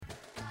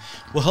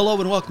Well,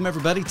 hello and welcome,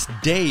 everybody.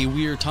 Today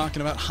we are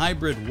talking about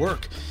hybrid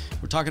work.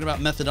 We're talking about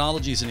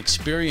methodologies and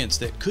experience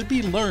that could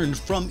be learned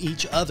from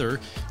each other,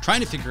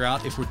 trying to figure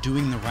out if we're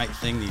doing the right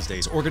thing these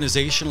days.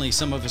 Organizationally,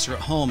 some of us are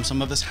at home,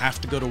 some of us have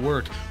to go to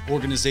work.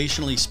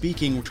 Organizationally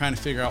speaking, we're trying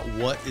to figure out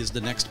what is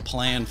the next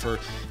plan for,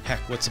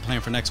 what's the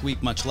plan for next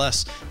week, much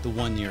less the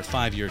 1 year,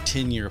 5 year,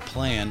 10-year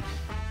plan.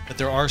 But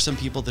there are some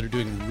people that are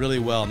doing really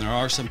well, and there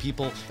are some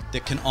people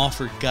that can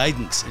offer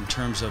guidance in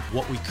terms of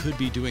what we could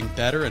be doing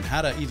better and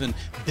how to even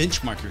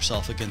benchmark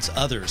yourself against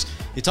others.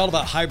 It's all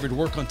about hybrid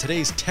work on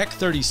today's Tech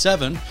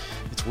 37.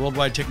 It's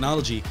Worldwide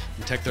Technology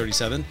and Tech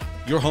 37,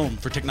 your home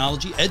for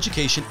technology,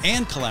 education,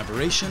 and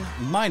collaboration.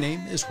 My name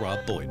is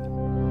Rob Boyd.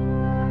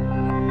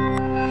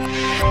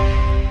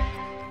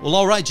 Well,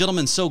 all right,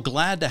 gentlemen, so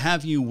glad to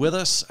have you with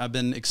us. I've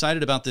been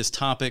excited about this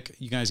topic.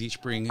 You guys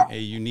each bring a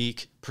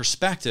unique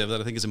perspective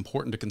that I think is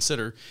important to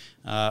consider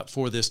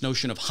for this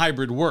notion of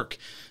hybrid work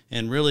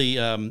and really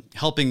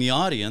helping the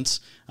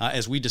audience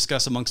as we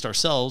discuss amongst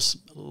ourselves,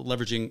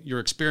 leveraging your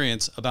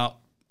experience about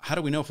how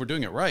do we know if we're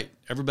doing it right?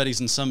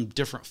 Everybody's in some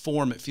different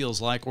form, it feels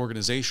like,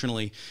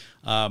 organizationally,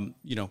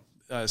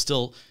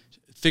 still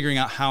figuring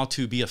out how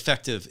to be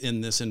effective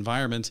in this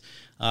environment.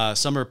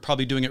 Some are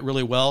probably doing it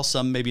really well,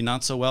 some maybe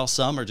not so well,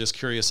 some are just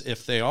curious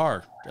if they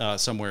are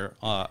somewhere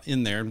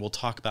in there, and we'll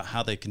talk about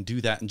how they can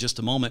do that in just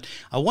a moment.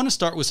 I want to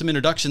start with some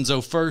introductions,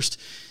 though. First,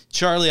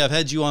 Charlie, I've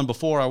had you on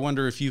before. I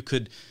wonder if you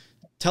could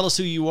tell us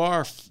who you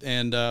are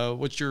and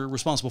what you're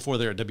responsible for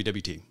there at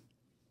WWT.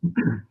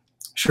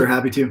 Sure,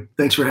 happy to.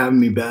 Thanks for having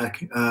me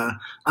back.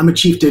 I'm a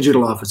chief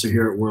digital officer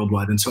here at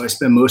Worldwide, and so I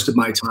spend most of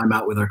my time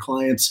out with our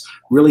clients,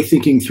 really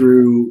thinking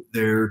through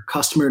their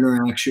customer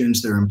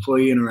interactions, their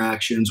employee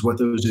interactions, what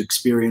those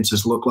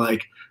experiences look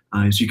like.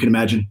 As you can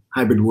imagine,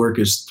 hybrid work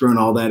has thrown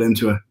all that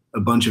into a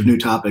bunch of new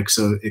topics,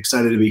 so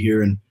excited to be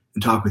here and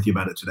talk with you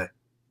about it today.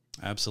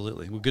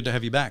 Absolutely. Well, good to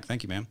have you back.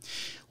 Thank you, man.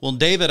 Well,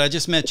 David, I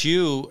just met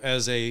you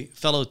as a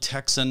fellow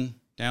Texan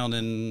down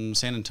in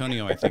San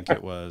Antonio, I think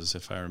it was,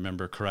 if I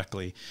remember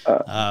correctly.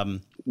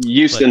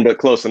 Houston, but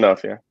close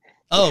enough, yeah.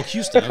 Oh,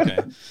 Houston, okay.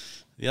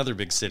 The other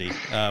big city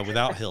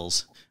without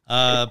hills.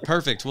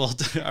 Perfect. Well,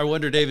 I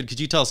wonder, David,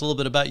 could you tell us a little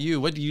bit about you?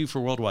 What do you do for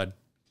Worldwide?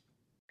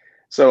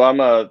 So I'm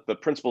the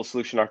principal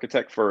solution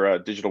architect for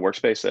digital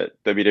workspace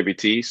at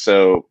WWT.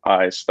 So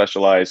I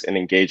specialize in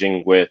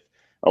engaging with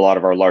a lot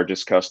of our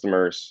largest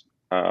customers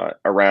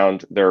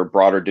around their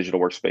broader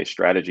digital workspace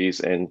strategies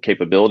and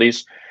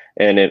capabilities.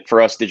 And for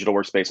us, digital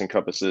workspace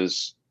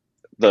encompasses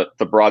the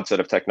broad set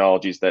of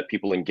technologies that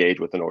people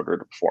engage with in order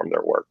to perform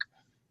their work.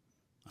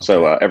 Okay.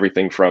 So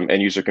everything from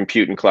end user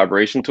compute and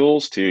collaboration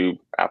tools to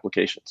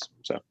applications.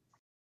 So,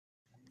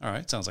 all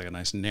right, sounds like a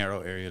nice narrow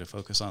area to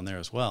focus on there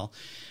as well.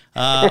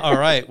 All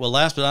right, well,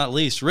 last but not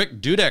least, Rick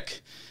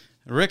Dudek.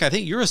 Rick, I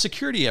think you're a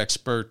security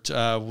expert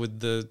with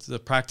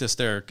the practice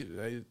there.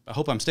 I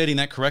hope I'm stating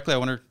that correctly. I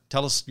want to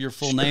tell us your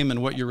full name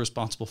and what you're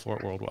responsible for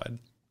at Worldwide.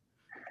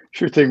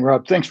 Sure thing,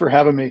 Rob. Thanks for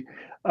having me.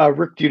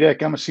 Rick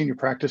Dudek, I'm a senior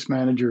practice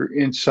manager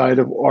inside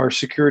of our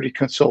security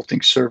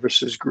consulting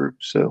services group.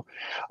 So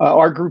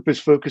our group is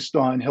focused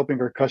on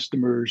helping our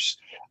customers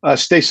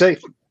stay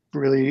safe.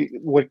 Really,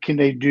 what can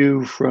they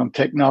do from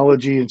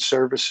technology and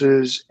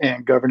services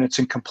and governance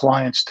and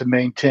compliance to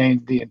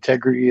maintain the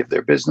integrity of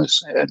their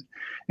business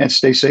and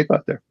stay safe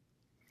out there?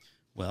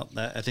 Well,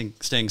 I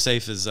think staying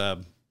safe is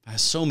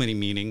has so many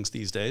meanings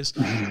these days,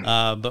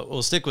 but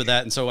we'll stick with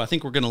that. And so I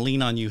think we're going to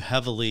lean on you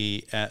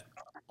heavily at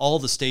all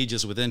the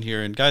stages within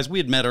here. And guys, we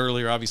had met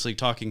earlier, obviously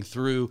talking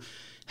through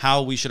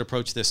how we should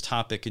approach this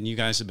topic. And you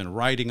guys have been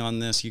writing on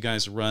this. You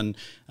guys run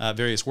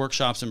various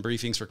workshops and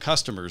briefings for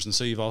customers. And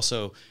so you've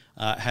also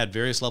had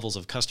various levels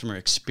of customer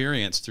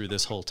experience through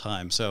this whole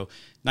time. So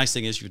nice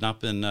thing is you've not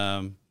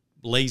been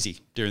lazy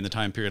during the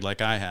time period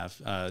like I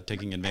have,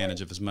 taking advantage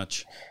of as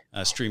much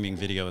streaming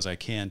video as I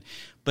can.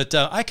 But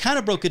I kind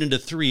of broke it into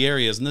three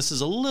areas, and this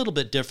is a little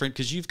bit different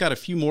because you've got a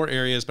few more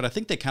areas, but I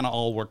think they kind of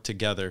all work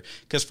together.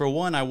 Because for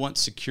one, I want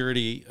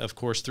security, of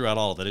course, throughout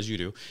all of it, as you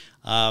do.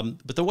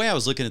 But the way I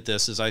was looking at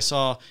this is I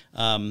saw,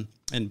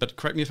 but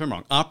correct me if I'm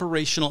wrong,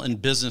 operational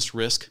and business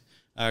risk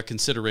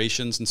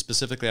considerations, and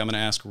specifically I'm going to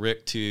ask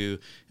Rick to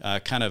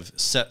kind of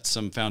set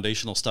some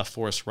foundational stuff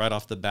for us right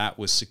off the bat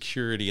with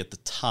security at the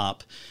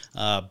top,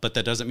 but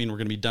that doesn't mean we're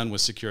going to be done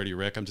with security,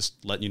 Rick. I'm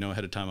just letting you know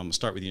ahead of time. I'm going to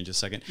start with you in just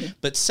a second. Yeah.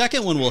 But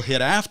second one we'll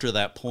hit after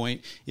that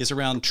point is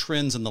around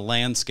trends in the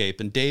landscape.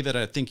 And David,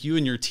 I think you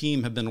and your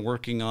team have been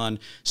working on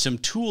some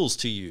tools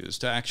to use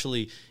to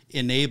actually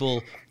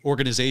enable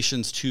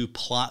organizations to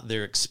plot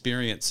their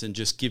experience and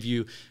just give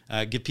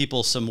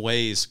people some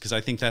ways, because I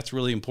think that's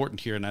really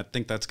important here. And I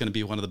think that's going to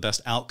be one of the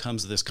best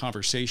outcomes of this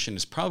conversation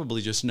is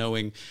probably just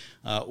knowing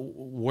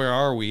where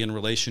are we in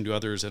relation to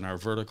others in our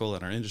vertical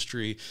and our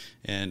industry,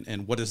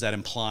 and what does that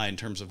imply in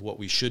terms of what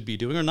we should be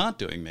doing or not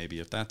doing,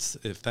 maybe, if that's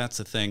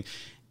the thing.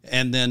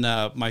 And then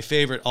my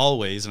favorite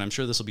always, and I'm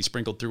sure this will be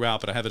sprinkled throughout,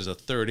 but I have it as a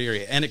third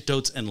area,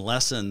 anecdotes and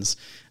lessons.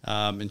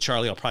 And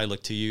Charlie, I'll probably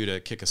look to you to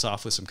kick us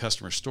off with some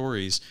customer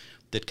stories.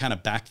 that kind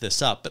of back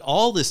this up. But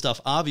all this stuff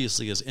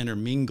obviously is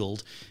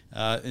intermingled,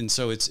 and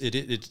so it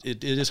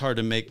is hard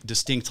to make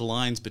distinct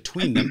lines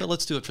between them. But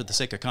let's do it for the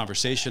sake of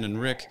conversation. And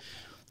Rick,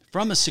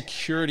 from a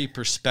security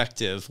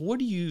perspective, what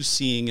are you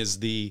seeing as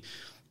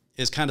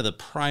kind of the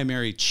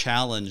primary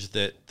challenge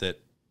that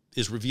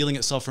is revealing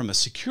itself from a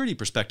security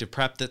perspective,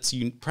 perhaps that's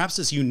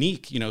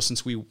unique,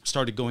 since we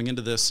started going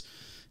into this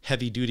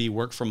heavy duty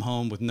work from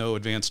home with no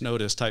advance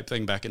notice type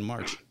thing back in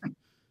March?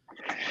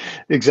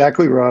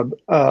 Exactly, Rob.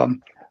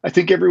 I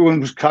think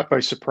everyone was caught by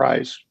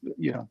surprise.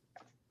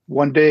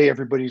 One day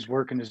everybody's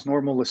working as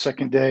normal. The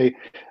second day,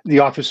 the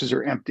offices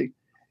are empty.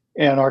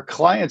 And our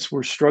clients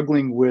were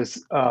struggling with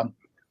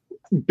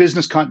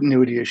business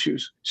continuity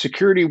issues.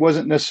 Security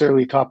wasn't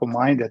necessarily top of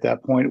mind at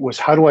that point. It was,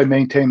 how do I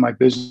maintain my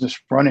business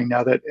running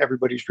now that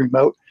everybody's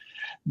remote?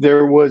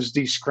 There was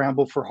the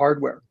scramble for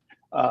hardware.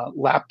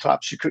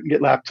 Laptops, you couldn't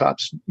get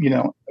laptops,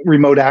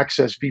 remote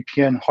access,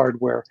 VPN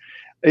hardware.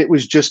 It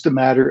was just a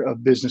matter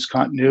of business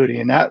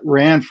continuity. And that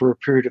ran for a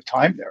period of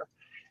time there.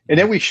 And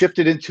then we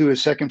shifted into a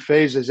second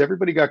phase as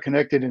everybody got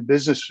connected and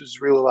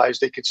businesses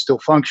realized they could still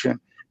function.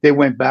 They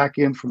went back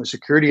in from a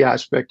security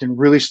aspect and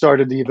really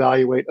started to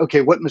evaluate,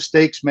 okay, what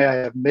mistakes may I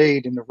have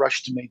made in the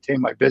rush to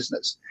maintain my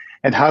business?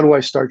 And how do I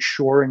start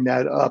shoring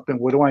that up? And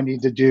what do I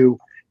need to do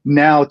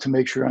now to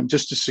make sure I'm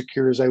just as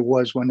secure as I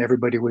was when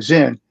everybody was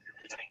in?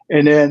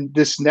 And then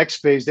this next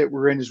phase that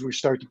we're in is we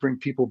start to bring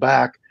people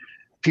back.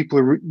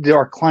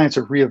 Our clients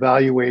are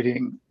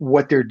reevaluating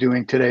what they're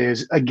doing today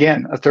is,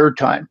 again, a third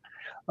time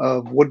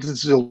of what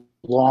does the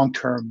long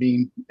term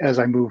mean as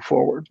I move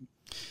forward.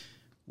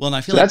 Well, and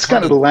I feel that's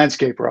kind of the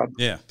landscape, Rob.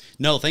 Yeah.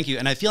 No, thank you.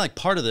 And I feel like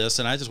part of this,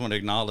 and I just want to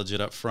acknowledge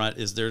it up front,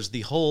 is there's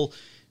the whole,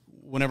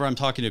 whenever I'm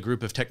talking to a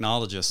group of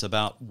technologists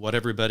about what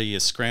everybody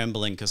is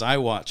scrambling, because I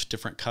watch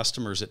different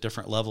customers at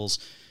different levels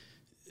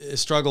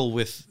struggle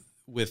with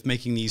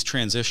making these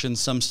transitions.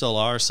 Some still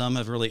are, some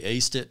have really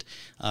aced it,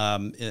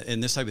 in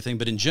this type of thing.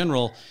 But in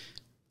general,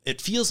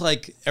 it feels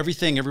like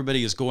everything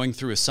everybody is going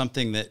through is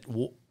something that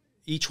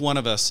each one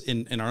of us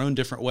in our own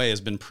different way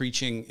has been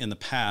preaching in the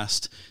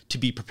past to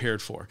be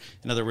prepared for.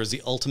 In other words,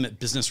 the ultimate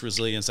business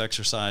resilience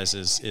exercise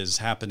is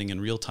happening in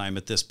real time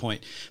at this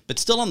point. But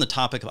still on the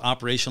topic of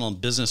operational and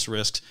business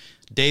risks,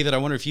 David, I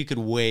wonder if you could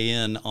weigh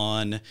in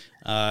on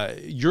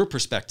your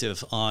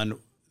perspective on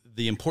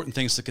the important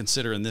things to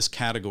consider in this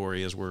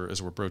category as we're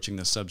approaching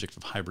this subject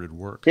of hybrid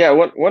work. Yeah,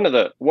 one of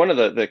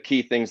the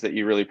key things that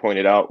you really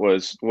pointed out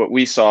was what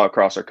we saw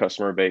across our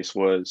customer base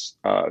was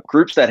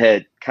groups that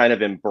had kind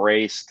of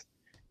embraced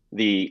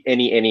the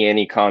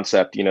any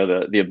concept,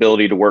 the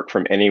ability to work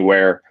from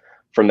anywhere.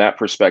 From that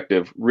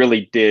perspective,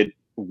 really did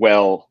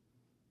well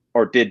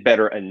or did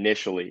better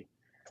initially,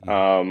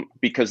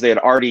 because they had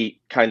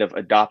already kind of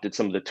adopted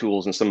some of the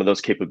tools and some of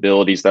those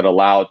capabilities that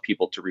allowed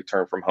people to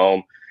return from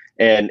home.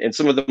 And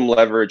some of them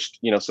leveraged,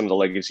 some of the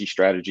legacy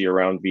strategy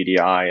around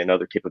VDI and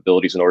other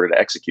capabilities in order to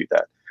execute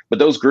that. But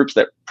those groups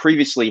that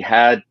previously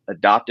had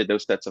adopted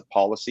those sets of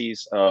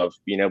policies of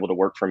being able to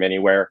work from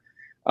anywhere,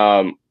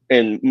 and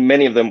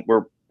many of them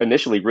were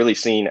initially really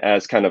seen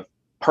as kind of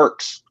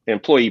perks,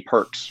 employee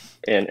perks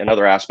and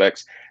other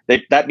aspects,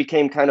 that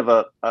became kind of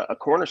a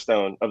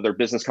cornerstone of their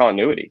business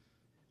continuity,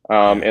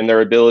 and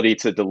their ability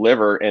to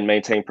deliver and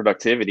maintain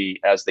productivity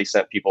as they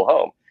sent people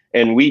home.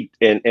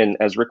 And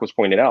as Rick was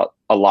pointing out,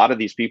 a lot of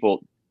these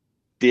people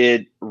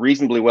did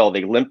reasonably well.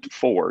 They limped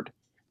forward,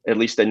 at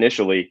least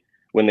initially,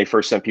 when they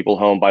first sent people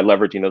home by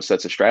leveraging those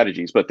sets of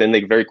strategies. But then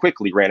they very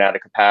quickly ran out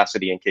of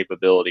capacity and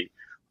capability.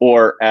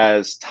 Or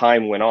as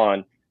time went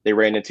on, they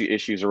ran into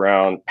issues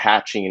around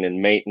patching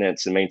and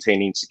maintenance and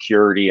maintaining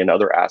security and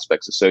other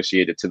aspects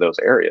associated to those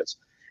areas.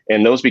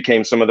 And those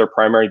became some of their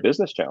primary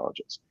business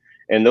challenges.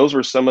 And those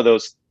were some of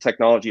those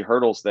technology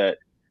hurdles that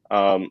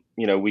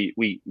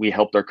we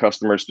helped our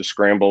customers to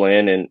scramble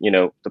in and,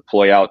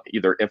 deploy out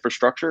either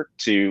infrastructure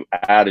to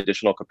add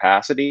additional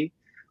capacity,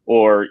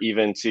 or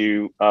even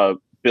to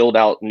build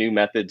out new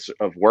methods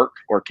of work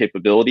or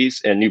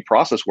capabilities and new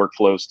process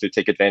workflows to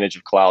take advantage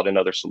of cloud and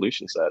other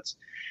solution sets.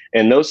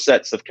 And those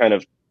kind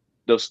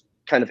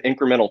of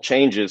incremental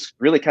changes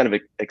really kind of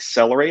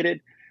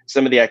accelerated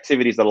some of the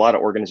activities that a lot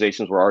of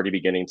organizations were already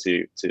beginning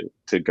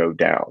to go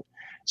down.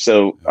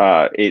 So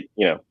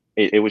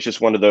it was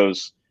just one of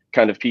those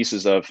kind of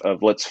pieces of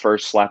let's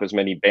first slap as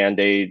many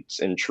Band-Aids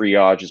and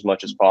triage as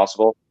much as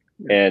possible.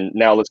 And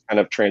now let's kind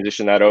of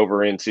transition that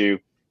over into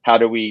how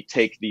do we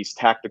take these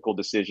tactical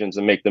decisions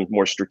and make them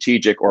more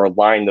strategic, or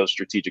align those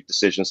strategic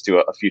decisions to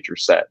a future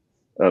set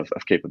of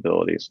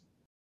capabilities.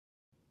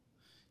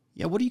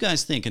 Yeah. What do you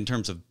guys think in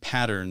terms of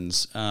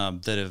patterns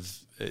that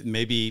have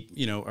maybe,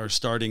 are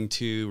starting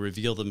to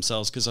reveal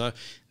themselves? Because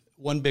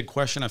one big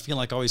question I feel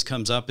like always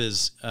comes up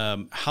is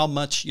how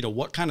much,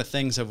 what kind of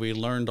things have we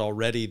learned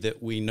already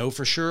that we know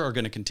for sure are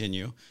going to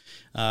continue?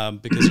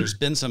 Because there's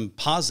been some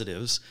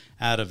positives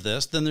out of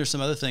this. Then there's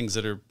some other things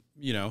that are,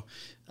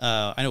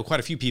 I know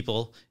quite a few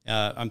people.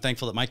 I'm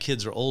thankful that my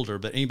kids are older,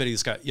 but anybody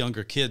that's got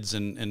younger kids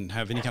and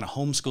have any kind of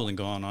homeschooling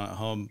going on at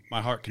home,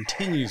 my heart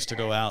continues to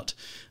go out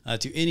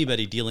to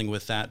anybody dealing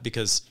with that,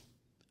 because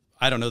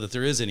I don't know that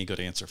there is any good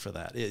answer for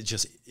that.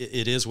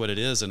 It is what it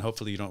is, and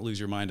hopefully you don't lose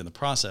your mind in the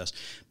process.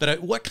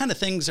 But what kind of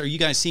things are you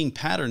guys seeing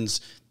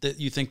patterns that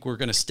you think we're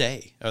going to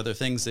stay? Are there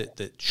things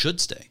that should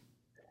stay?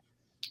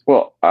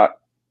 Well,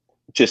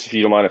 just if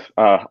you don't mind, if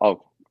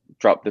I'll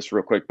drop this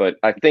real quick, but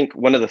I think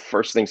one of the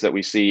first things that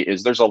we see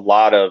is there's a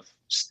lot of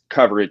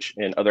coverage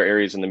in other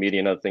areas in the media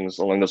and other things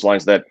along those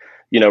lines that,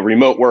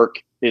 remote work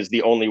is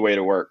the only way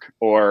to work,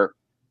 or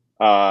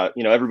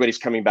everybody's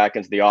coming back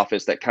into the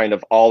office, that kind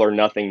of all or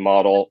nothing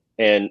model.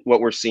 And what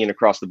we're seeing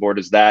across the board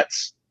is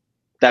that's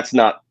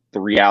not the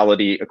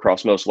reality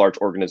across most large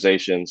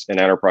organizations and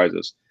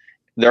enterprises.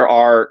 There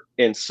are,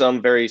 in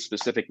some very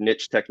specific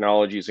niche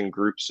technologies and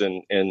groups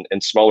and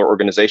smaller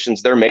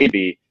organizations, there may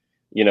be,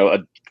 a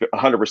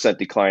 100%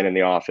 decline in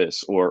the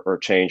office or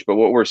change. But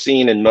what we're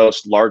seeing in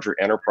most larger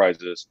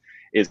enterprises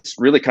is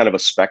really kind of a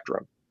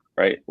spectrum,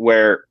 right?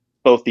 Where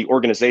both the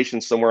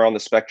organization's somewhere on the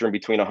spectrum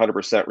between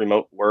 100%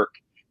 remote work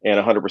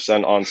and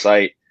 100%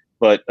 on-site,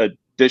 but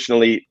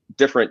additionally,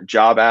 different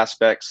job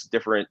aspects,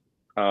 different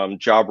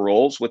job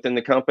roles within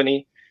the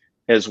company,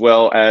 as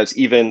well as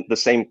even the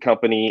same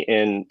company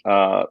in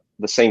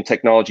the same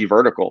technology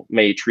vertical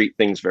may treat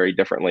things very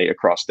differently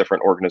across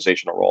different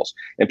organizational roles.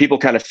 And people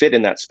kind of fit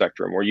in that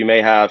spectrum, where you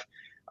may have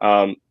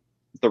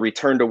the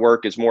return to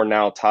work is more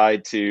now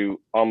tied to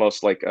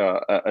almost like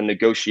a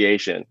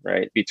negotiation,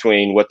 right,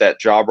 between what that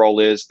job role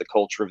is, the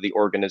culture of the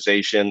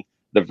organization,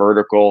 the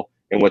vertical,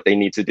 and what they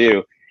need to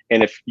do.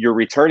 And if you're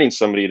returning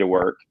somebody to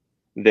work,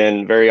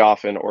 then very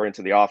often, or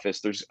into the office,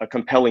 there's a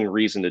compelling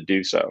reason to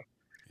do so.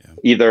 Yeah.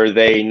 Either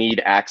they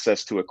need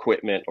access to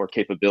equipment or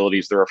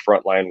capabilities, they're a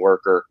frontline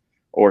worker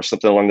or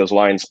something along those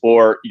lines,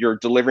 or you're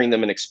delivering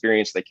them an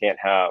experience they can't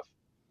have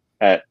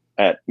at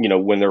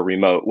when they're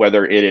remote,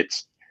 whether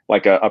it's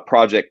like a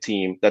project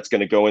team that's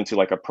going to go into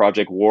like a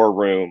project war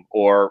room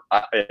or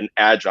an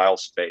agile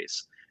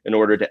space in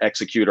order to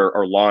execute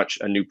or launch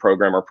a new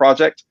program or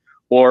project,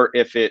 or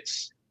if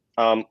it's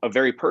a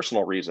very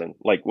personal reason,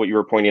 like what you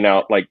were pointing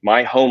out, like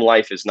my home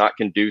life is not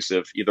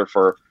conducive either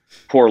for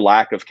poor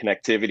lack of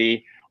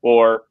connectivity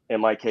or,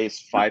 in my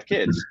case, 5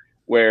 kids,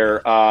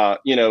 where,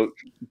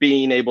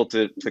 being able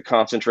to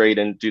concentrate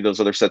and do those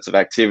other sets of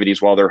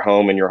activities while they're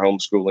home and you're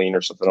homeschooling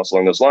or something else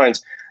along those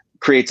lines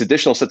creates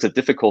additional sets of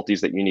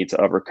difficulties that you need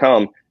to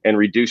overcome and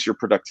reduce your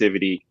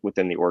productivity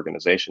within the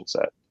organization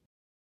set.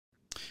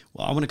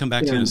 Well, I want to come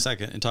back to you in a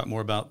second and talk more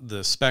about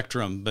the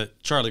spectrum,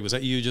 but Charlie, was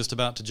that you just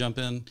about to jump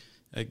in?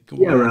 I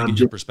want to get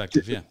your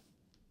perspective.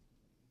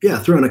 Yeah,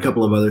 throw in a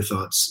couple of other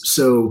thoughts.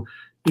 So,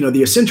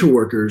 the essential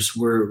workers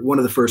were one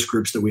of the first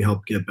groups that we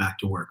helped get back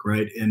to work,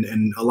 right?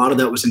 And a lot of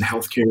that was in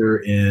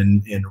healthcare,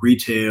 in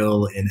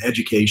retail, in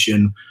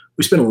education.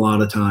 We spent a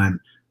lot of time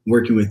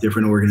working with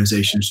different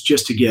organizations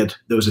just to get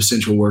those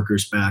essential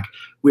workers back.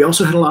 We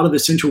also had a lot of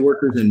essential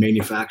workers in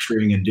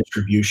manufacturing and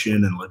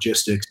distribution and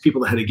logistics,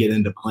 people that had to get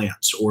into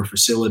plants or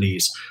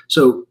facilities.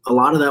 So a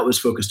lot of that was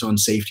focused on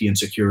safety and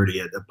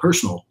security,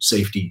 personal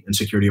safety and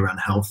security around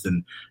health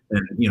and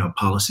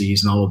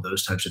policies and all of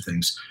those types of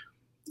things.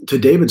 To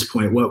David's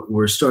point, what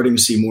we're starting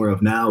to see more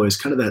of now is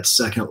kind of that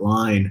second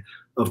line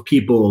of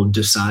people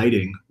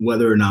deciding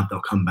whether or not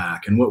they'll come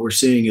back. And what we're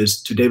seeing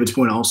is, to David's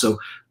point, also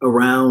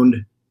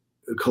around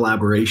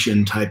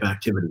collaboration type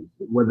activity,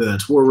 whether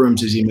that's war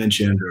rooms, as you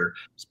mentioned, or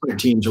sprint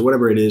teams, or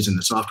whatever it is in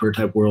the software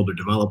type world or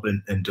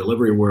development and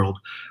delivery world.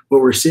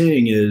 What we're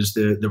seeing is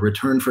the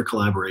return for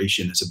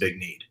collaboration is a big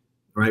need,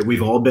 right?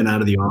 We've all been out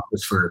of the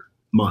office for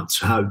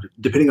months.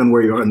 Depending on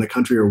where you are in the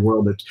country or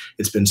world,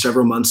 it's been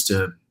several months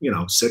to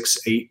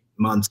 6-8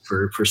 months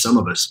for some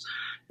of us.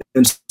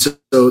 And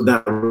so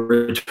that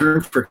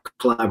return for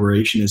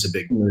collaboration is a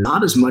big,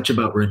 not as much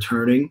about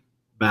returning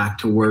back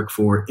to work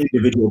for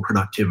individual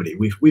productivity.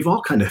 We've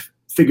all kind of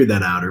figured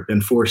that out or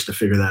been forced to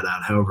figure that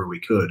out however we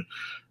could.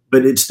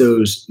 But it's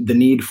the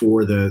need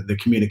for the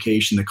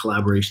communication, the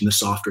collaboration, the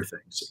softer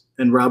things.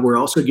 And Rob, we're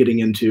also getting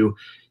into,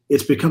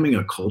 it's becoming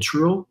a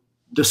cultural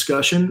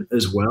discussion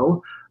as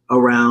well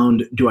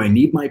around, do I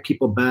need my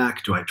people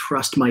back? Do I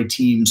trust my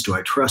teams? Do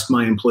I trust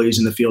my employees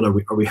in the field?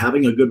 Are we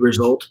having a good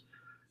result?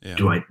 Yeah.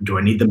 Do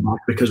I need them back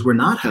because we're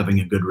not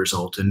having a good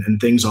result and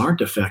things aren't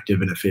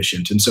effective and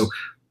efficient? And so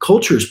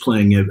culture is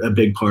playing a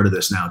big part of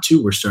this now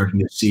too. We're starting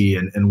to see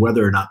and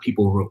whether or not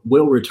people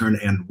will return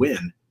and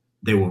when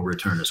they will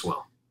return as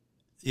well.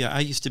 Yeah,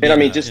 I used to be. And I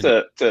mean, just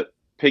to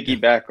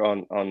piggyback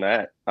on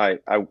that, I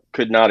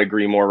could not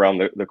agree more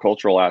around the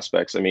cultural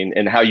aspects. I mean,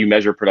 and how you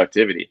measure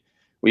productivity.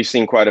 We've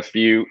seen quite a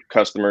few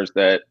customers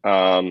that,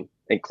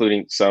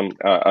 including some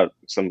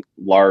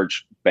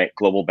large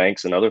global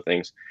banks and other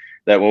things,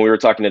 that when we were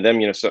talking to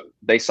them, so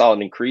they saw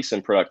an increase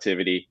in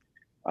productivity,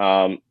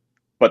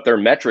 but their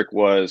metric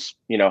was,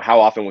 how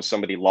often was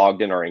somebody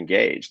logged in or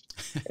engaged?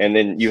 And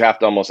then you have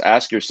to almost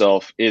ask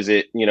yourself, is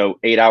it,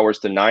 8 hours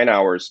to 9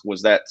 hours?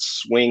 Was that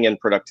swing in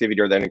productivity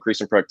or that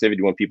increase in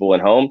productivity when people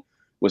went home?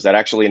 Was that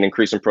actually an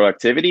increase in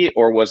productivity,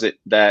 or was it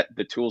that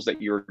the tools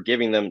that you were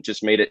giving them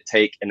just made it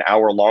take an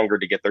hour longer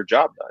to get their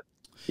job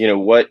done?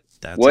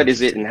 What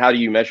is it, and how do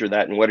you measure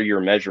that, and what are your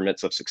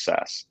measurements of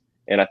success?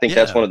 And I think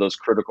that's one of those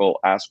critical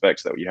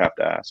aspects that you have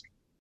to ask.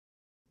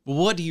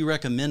 What do you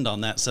recommend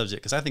on that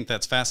subject? Because I think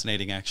that's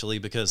fascinating, actually,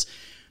 because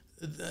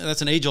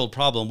that's an age-old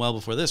problem well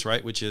before this,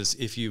 right? Which is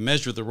if you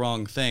measure the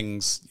wrong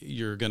things,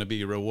 you're going to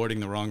be rewarding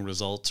the wrong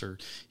results, or,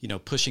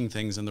 pushing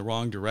things in the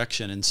wrong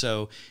direction. And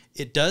so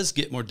it does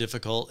get more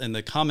difficult. And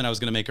the comment I was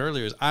going to make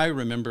earlier is I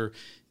remember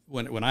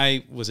when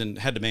I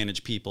had to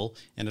manage people,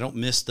 and I don't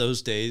miss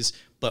those days,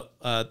 but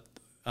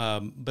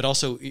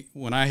also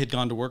when I had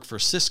gone to work for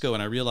Cisco,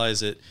 and I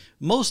realized that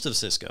most of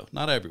Cisco,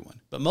 not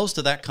everyone, but most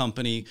of that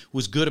company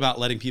was good about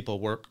letting people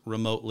work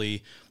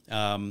remotely,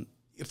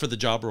 for the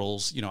job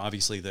roles,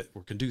 obviously that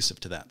were conducive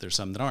to that. There's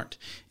some that aren't.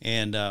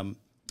 And,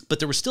 but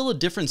there was still a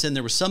difference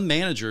there were some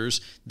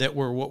managers that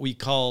were what we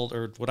called,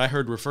 or what I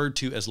heard referred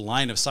to as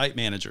line of sight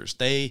managers.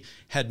 They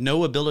had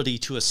no ability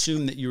to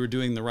assume that you were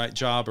doing the right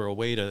job, or a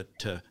way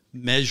to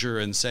measure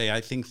and say,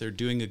 I think they're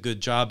doing a good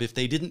job, if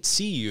they didn't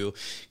see you,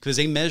 because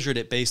they measured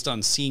it based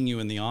on seeing you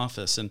in the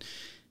office. And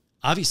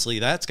obviously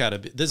this has got to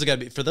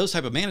be for those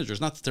type of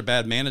managers, not that they're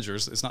bad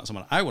managers. It's not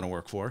someone I want to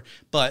work for,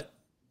 but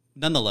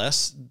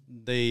nonetheless,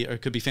 they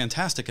could be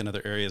fantastic in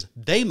other areas.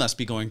 They must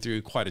be going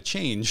through quite a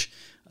change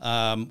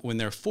when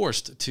they're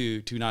forced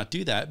to not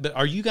do that. But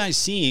are you guys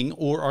seeing,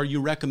 or are you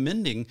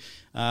recommending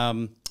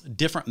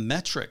different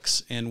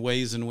metrics and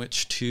ways in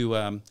which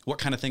to what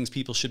kind of things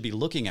people should be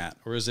looking at,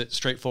 or is it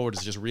straightforward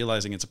as just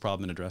realizing it's a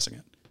problem and addressing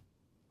it?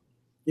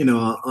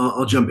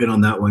 I'll jump in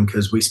on that one,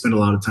 because we spend a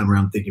lot of time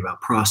around thinking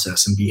about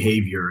process and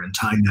behavior and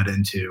tying that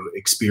into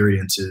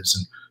experiences,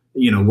 and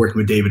working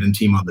with David and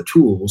team on the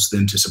tools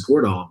then to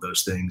support all of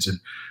those things. And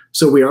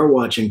so we are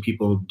watching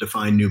people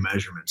define new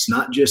measurements,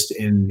 not just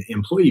in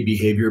employee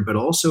behavior, but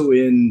also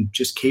in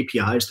just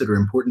KPIs that are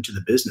important to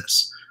the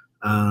business.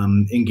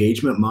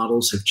 Engagement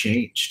models have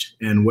changed,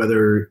 and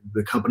whether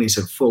the companies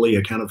have fully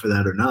accounted for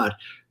that or not,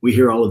 we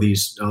hear all of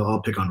these.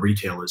 I'll pick on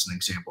retail as an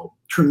example.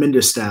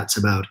 Tremendous stats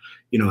about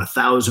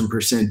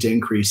 1,000%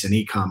 increase in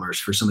e-commerce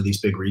for some of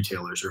these big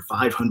retailers, or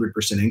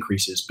 500%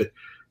 increases, but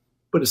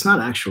it's not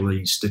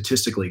actually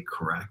statistically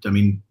correct. I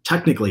mean,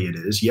 technically it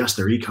is. Yes,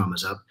 their e-com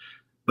is up,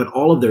 but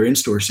all of their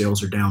in-store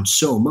sales are down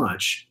so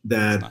much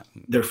that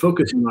they're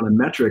focusing on a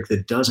metric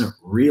that doesn't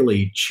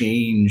really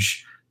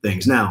change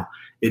things. Now,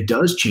 it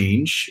does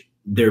change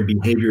their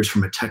behaviors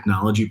from a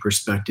technology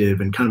perspective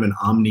and kind of an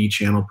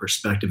omni-channel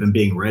perspective, and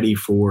being ready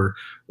for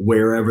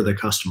wherever the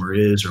customer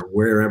is or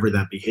wherever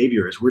that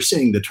behavior is. We're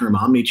seeing the term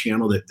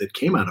omni-channel that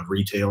came out of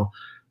retail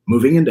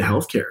moving into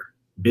healthcare,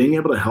 being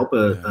able to help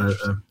a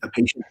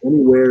patient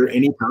anywhere,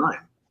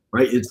 anytime,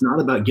 right? It's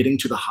not about getting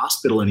to the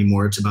hospital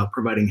anymore. It's about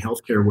providing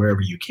healthcare wherever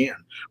you can.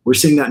 We're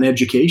seeing that in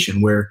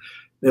education, where,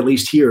 at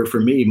least here for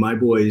me, my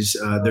boys,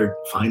 they're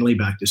finally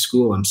back to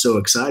school. I'm so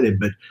excited,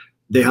 but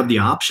they have the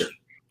option.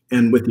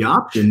 And with the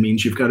option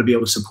means you've got to be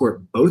able to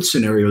support both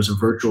scenarios of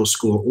virtual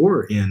school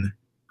or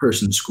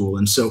in-person school.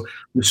 And so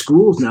the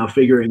school's now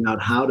figuring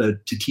out how to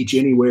teach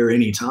anywhere,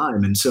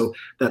 anytime. And so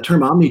that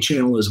term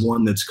omni-channel is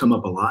one that's come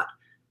up a lot.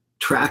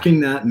 Tracking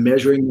that,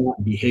 measuring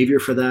that behavior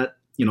for that,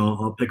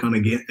 I'll pick on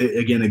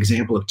again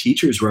example of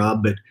teachers,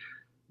 Rob, but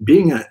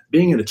being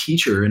a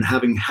teacher and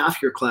having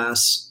half your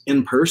class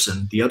in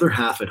person, the other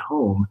half at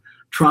home,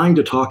 trying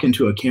to talk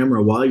into a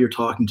camera while you're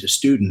talking to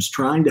students,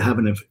 trying to have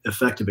an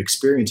effective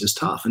experience is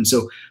tough. And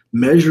so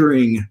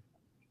measuring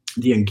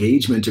the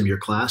engagement of your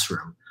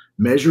classroom,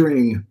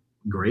 measuring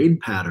grade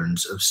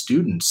patterns of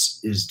students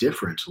is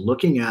different.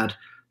 Looking at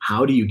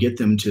how do you get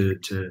them to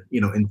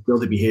instill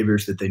the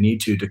behaviors that they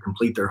need to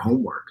complete their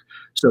homework.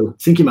 So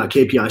thinking about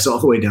KPIs all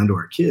the way down to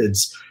our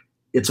kids,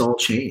 it's all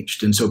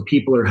changed. And so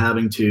people are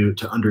having to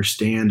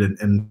understand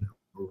and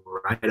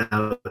write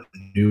out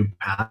new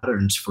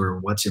patterns for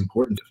what's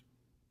important.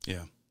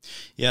 Yeah.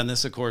 Yeah. And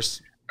this, of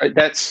course,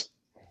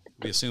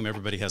 we assume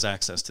everybody has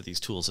access to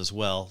these tools as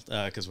well.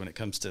 Because when it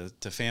comes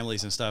to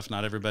families and stuff,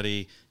 not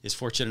everybody is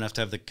fortunate enough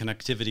to have the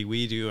connectivity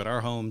we do at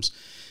our homes,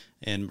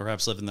 and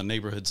perhaps live in the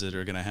neighborhoods that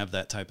are going to have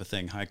that type of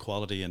thing, high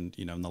quality, and,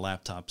 and the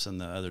laptops and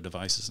the other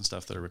devices and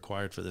stuff that are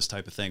required for this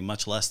type of thing,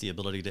 much less the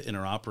ability to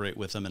interoperate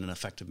with them in an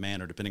effective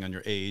manner, depending on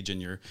your age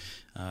and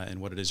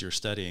and what it is you're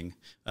studying.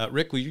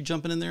 Rick, were you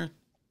jumping in there?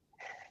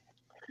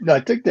 No,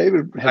 I think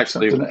David had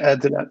something to add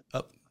to that.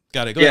 Oh,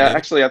 got it. Go ahead, David.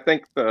 Actually, I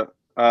think the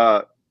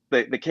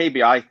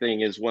KBI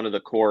thing is one of the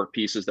core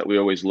pieces that we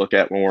always look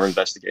at when we're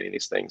investigating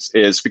these things,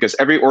 is because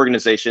every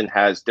organization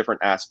has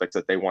different aspects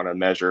that they want to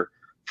measure,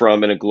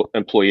 from an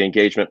employee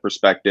engagement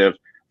perspective,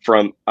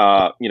 from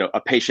a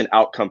patient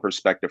outcome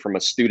perspective, from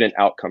a student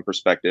outcome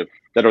perspective,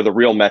 that are the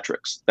real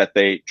metrics that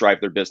they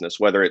drive their business,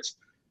 whether it's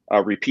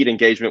repeat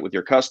engagement with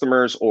your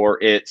customers, or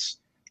it's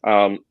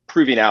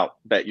proving out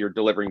that you're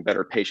delivering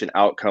better patient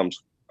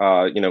outcomes,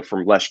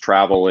 from less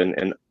travel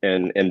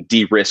and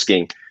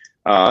de-risking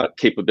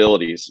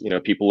capabilities.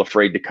 People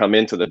afraid to come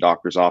into the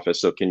doctor's office,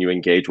 so can you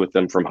engage with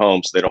them from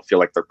home so they don't feel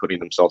like they're putting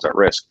themselves at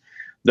risk?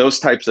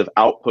 Those types of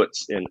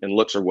outputs and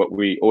looks are what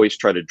we always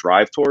try to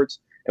drive towards.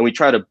 And we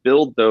try to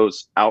build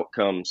those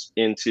outcomes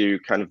into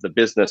kind of the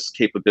business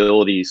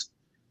capabilities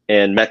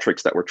and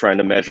metrics that we're trying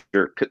to measure,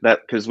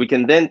 because we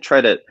can then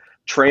try to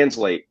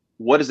translate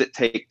what does it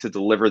take to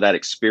deliver that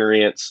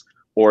experience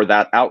or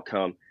that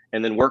outcome,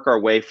 and then work our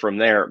way from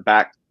there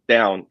back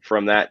down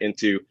from that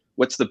into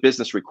what's the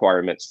business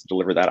requirements to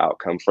deliver that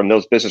outcome. From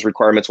those business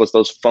requirements, what's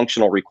those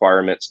functional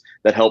requirements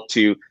that help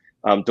to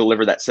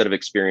deliver that set of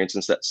experience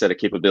and that set of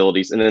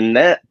capabilities. And then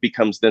that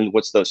becomes then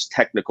what's those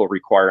technical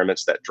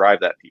requirements that drive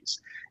that piece.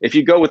 If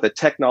you go with a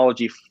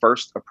technology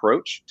first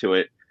approach to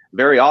it,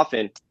 very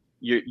often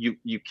you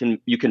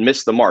can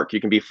miss the mark.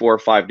 You can be 4 or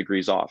 5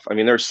 degrees off. I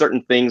mean, there are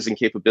certain things and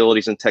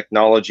capabilities and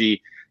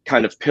technology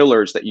kind of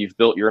pillars that you've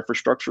built your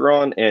infrastructure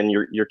on and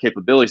your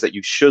capabilities that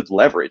you should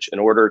leverage in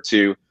order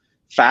to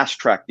fast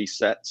track these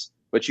sets.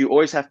 But you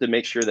always have to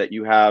make sure that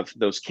you have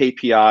those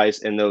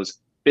KPIs and those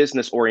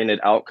business oriented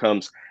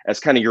outcomes as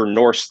kind of your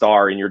North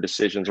Star in your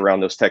decisions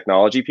around those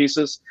technology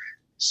pieces.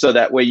 So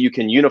that way you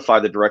can unify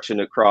the direction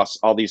across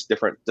all these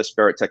different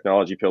disparate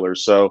technology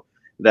pillars, so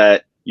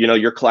that, you know,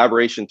 your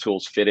collaboration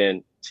tools fit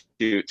in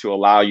to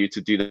allow you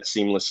to do that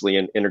seamlessly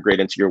and integrate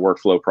into your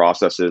workflow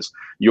processes.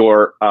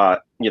 Your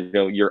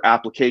your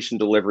application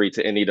delivery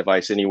to any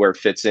device anywhere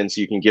fits in, so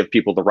you can give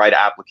people the right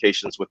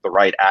applications with the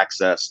right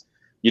access,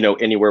 you know,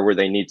 anywhere where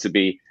they need to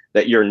be.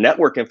 That your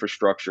network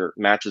infrastructure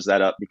matches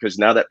that up, because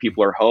now that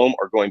people are home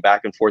or going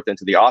back and forth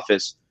into the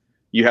office,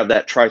 you have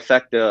that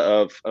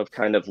trifecta of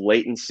kind of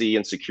latency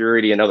and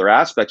security and other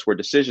aspects where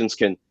decisions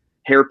can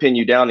hairpin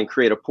you down and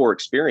create a poor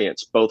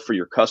experience, both for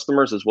your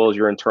customers as well as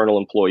your internal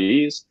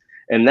employees.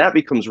 And that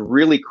becomes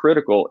really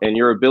critical in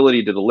your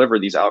ability to deliver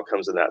these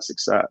outcomes and that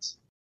success.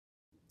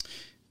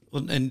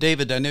 Well, and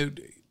David, I know,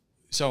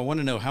 so I want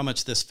to know how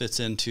much this fits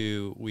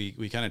into,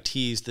 we kind of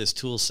teased this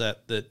tool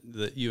set that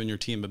you and your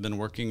team have been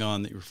working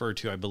on, that you referred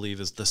to, I believe,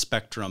 as the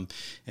spectrum.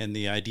 And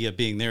the idea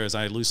being there, as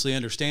I loosely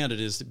understand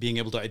it, is being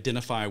able to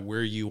identify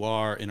where you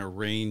are in a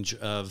range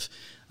of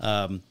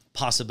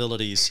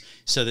possibilities,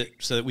 so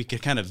that we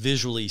could kind of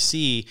visually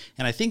see.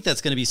 And I think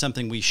that's going to be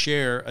something we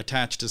share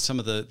attached to some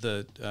of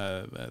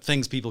the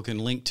things people can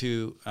link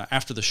to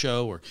after the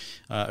show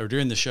or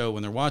during the show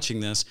when they're watching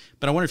this.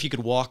 But I wonder if you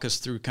could walk us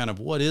through kind of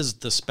what is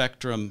the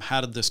spectrum, how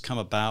did this come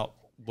about,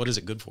 what is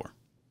it good for?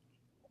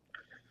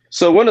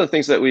 So one of the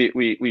things that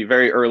we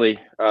very early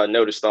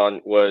noticed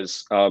on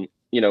was,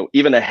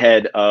 even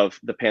ahead of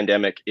the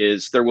pandemic,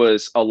 is there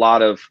was a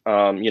lot of,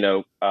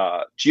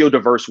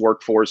 geodiverse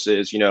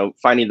workforces,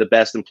 finding the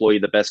best employee,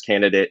 the best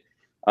candidate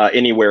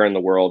anywhere in the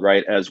world,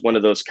 right, as one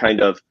of those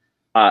kind of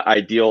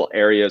ideal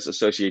areas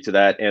associated to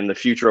that. And the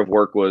future of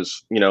work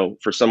was,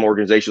 for some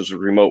organizations,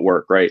 remote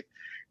work, right?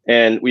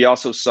 And we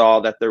also saw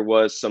that there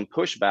was some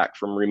pushback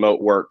from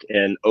remote work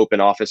and open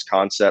office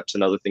concepts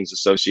and other things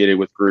associated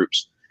with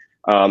groups.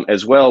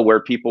 As well, where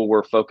people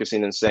were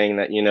focusing and saying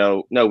that,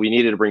 no, we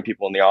needed to bring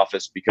people in the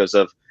office because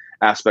of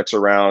aspects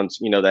around,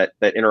 that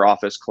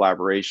inter-office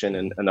collaboration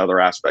and other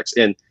aspects.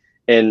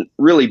 And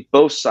really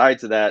both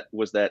sides of that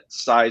was that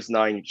size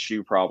 9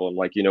 shoe problem.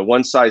 Like,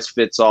 one size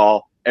fits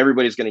all,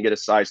 everybody's going to get a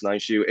size 9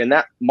 shoe. And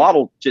that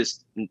model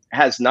just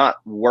has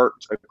not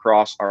worked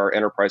across our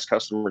enterprise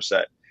customer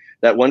set.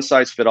 That one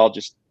size fit all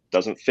just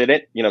doesn't fit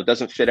it,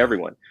 doesn't fit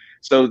everyone.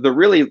 So the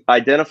really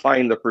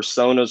identifying the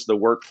personas, the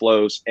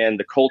workflows, and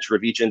the culture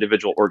of each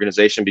individual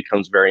organization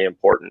becomes very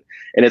important.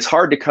 And it's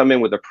hard to come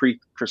in with a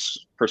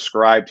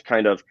prescribed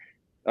kind of,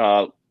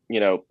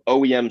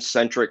 OEM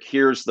centric,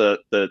 here's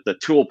the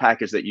tool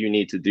package that you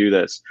need to do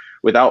this,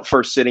 without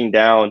first sitting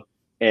down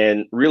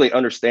and really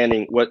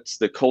understanding what's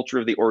the culture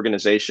of the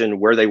organization,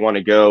 where they want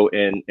to go,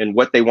 and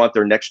what they want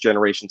their next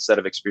generation set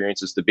of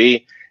experiences to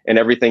be, and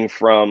everything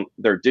from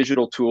their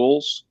digital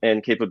tools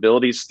and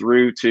capabilities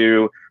through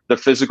to the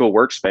physical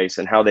workspace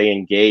and how they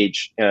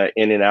engage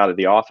in and out of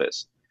the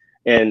office.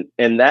 And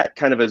that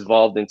kind of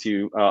evolved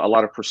into a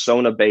lot of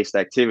persona-based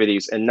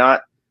activities, and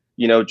not,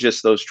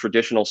 just those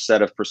traditional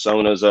set of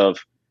personas of,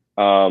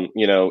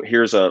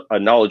 here's a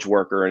knowledge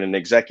worker and an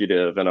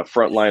executive and a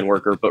frontline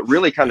worker, but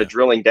really kind of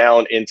drilling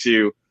down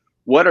into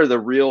what are the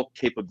real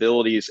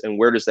capabilities and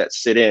where does that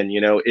sit in?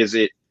 Is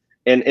it,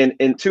 and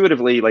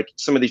intuitively, like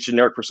some of these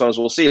generic personas,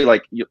 we'll see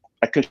like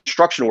a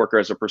construction worker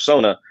as a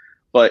persona,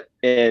 but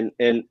and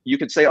you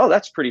could say, oh,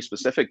 that's pretty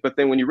specific. But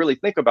then when you really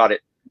think about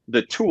it,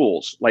 the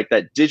tools, like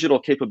that digital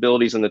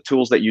capabilities and the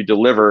tools that you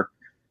deliver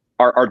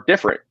are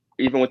different,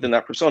 even within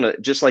that persona.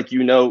 Just like,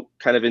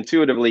 kind of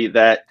intuitively,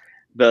 that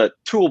the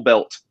tool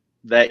belt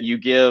that you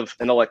give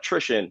an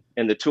electrician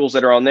and the tools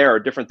that are on there are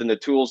different than the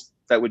tools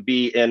that would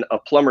be in a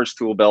plumber's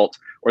tool belt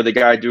or the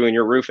guy doing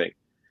your roofing.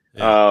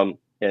 Yeah.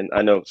 And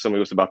I know somebody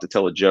was about to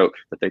tell a joke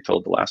that they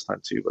told the last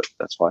time too, but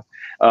that's fine.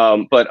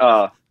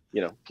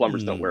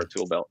 Plumbers don't wear a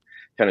tool belt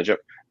kind of joke.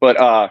 But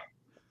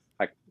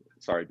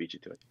sorry, I beat you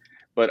to it.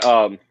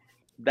 But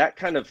that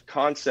kind of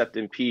concept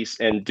and piece,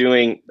 and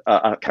doing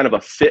a kind of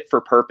a fit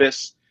for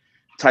purpose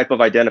type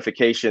of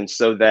identification,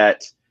 so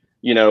that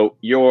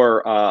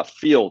your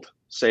field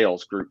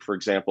sales group, for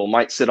example,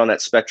 might sit on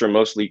that spectrum,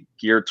 mostly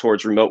geared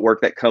towards remote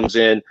work that comes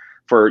in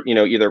for,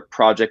 either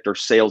project or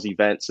sales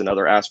events and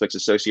other aspects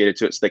associated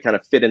to it. So they kind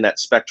of fit in that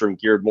spectrum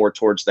geared more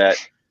towards that,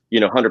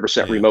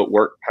 100% remote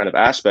work kind of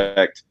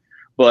aspect.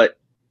 But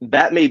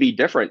that may be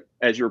different,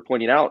 as you were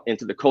pointing out,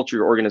 into the culture of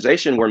your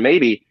organization, where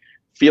maybe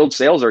field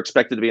sales are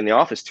expected to be in the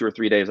office 2 or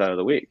 3 days out of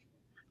the week,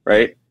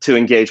 right? To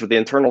engage with the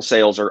internal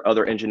sales or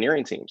other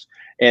engineering teams.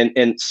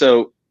 And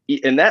so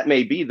that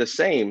may be the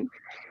same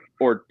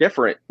or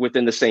different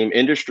within the same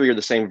industry or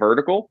the same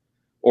vertical,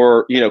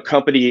 or,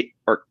 company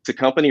or to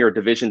company or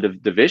division to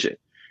division.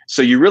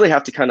 So you really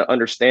have to kind of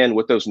understand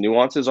what those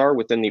nuances are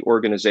within the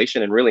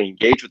organization and really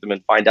engage with them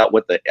and find out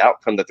what the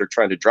outcome that they're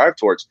trying to drive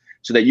towards,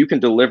 so that you can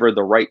deliver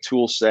the right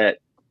tool set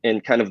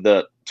and kind of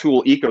the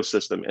tool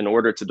ecosystem in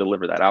order to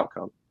deliver that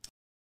outcome.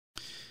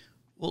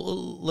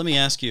 Well, let me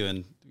ask you,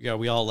 and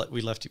we all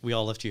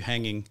left you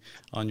hanging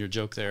on your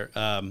joke there,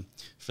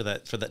 for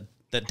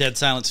that dead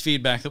silence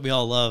feedback that we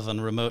all love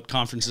on remote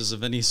conferences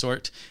of any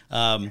sort.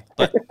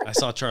 But I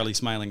saw Charlie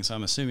smiling, so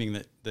I'm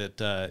assuming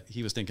that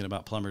he was thinking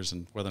about plumbers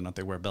and whether or not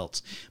they wear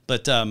belts.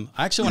 But I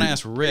actually want to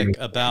ask Rick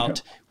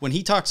about when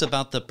he talks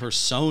about the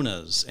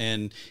personas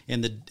and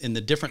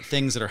the different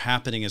things that are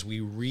happening as we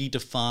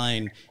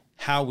redefine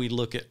how we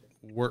look at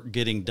work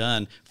getting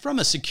done. From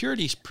a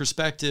security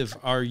perspective,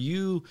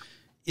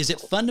 is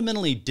it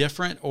fundamentally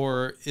different,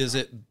 or is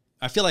it,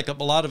 I feel like a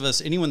lot of us,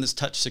 anyone that's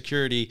touched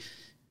security,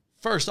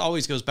 first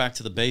always goes back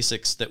to the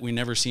basics that we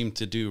never seem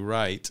to do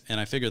right. And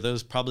I figure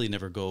those probably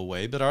never go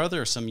away, but are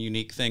there some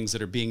unique things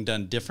that are being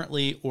done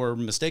differently or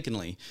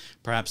mistakenly,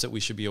 perhaps, that we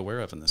should be aware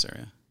of in this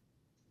area?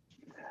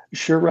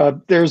 Sure,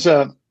 Rob. There's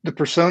the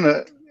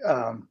persona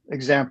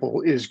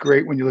example is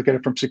great when you look at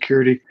it from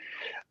security.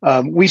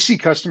 We see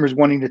customers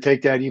wanting to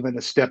take that even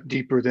a step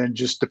deeper than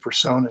just the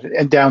persona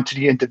and down to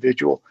the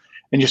individual.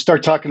 And you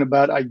start talking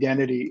about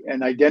identity,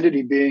 and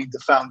identity being the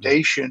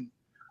foundation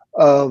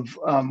of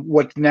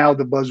what now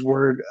the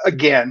buzzword,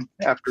 again,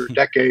 after a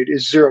decade,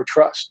 is zero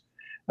trust.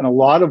 And a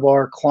lot of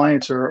our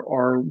clients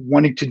are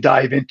wanting to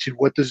dive into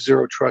what does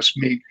zero trust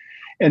mean.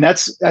 And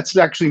that's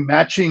actually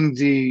matching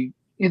the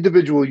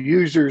individual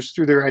users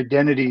through their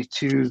identity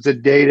to the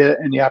data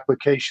and the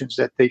applications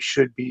that they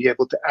should be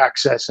able to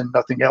access and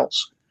nothing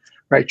else,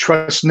 right?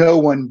 Trust no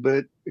one,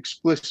 but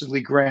explicitly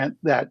grant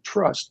that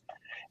trust.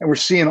 And we're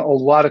seeing a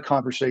lot of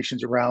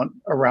conversations around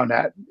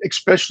that,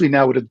 especially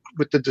now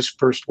with the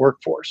dispersed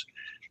workforce,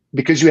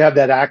 because you have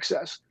that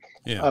access.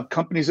 Yeah.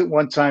 Companies at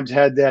one time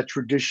had that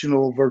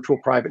traditional virtual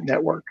private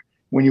network.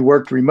 When you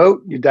worked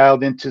remote, you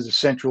dialed into the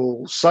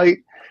central site.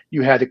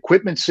 You had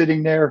equipment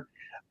sitting there.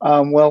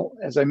 Well,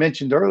 as I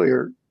mentioned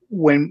earlier,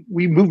 when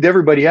we moved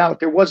everybody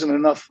out, there wasn't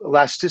enough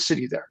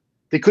elasticity there.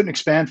 They couldn't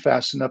expand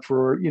fast enough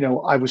for,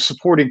 I was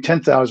supporting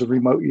 10,000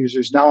 remote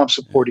users. Now I'm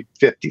supporting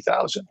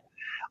 50,000.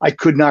 I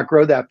could not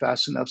grow that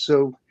fast enough.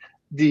 So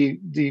the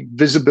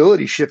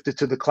visibility shifted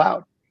to the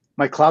cloud,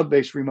 my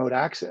cloud-based remote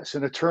access.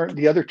 And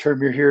the other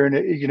term you're hearing,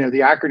 the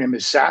acronym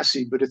is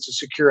SASE, but it's a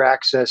secure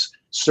access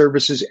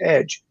services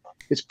edge.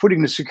 It's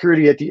putting the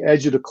security at the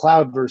edge of the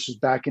cloud versus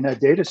back in that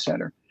data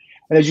center.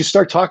 And as you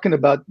start talking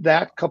about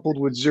that coupled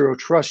with zero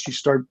trust, you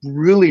start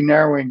really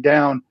narrowing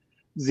down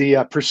the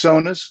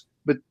personas,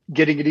 but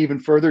getting it even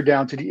further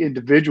down to the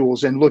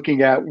individuals and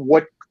looking at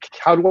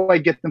how do I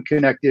get them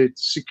connected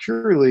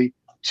securely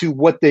to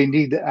what they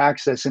need to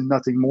access and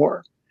nothing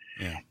more.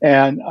 Yeah.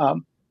 And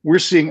we're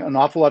seeing an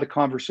awful lot of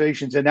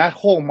conversations, and that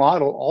whole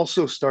model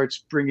also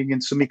starts bringing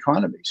in some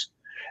economies.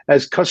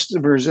 As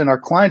customers and our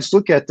clients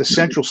look at the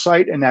central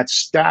site and that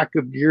stack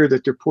of gear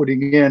that they're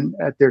putting in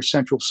at their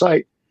central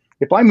site,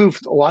 if I move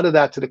a lot of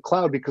that to the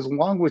cloud, because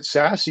along with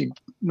SASE,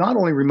 not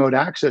only remote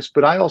access,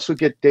 but I also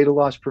get data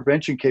loss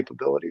prevention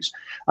capabilities.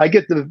 I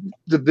get the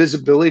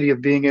visibility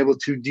of being able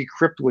to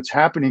decrypt what's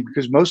happening,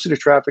 because most of the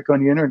traffic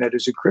on the internet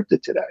is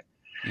encrypted today.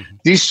 Mm-hmm.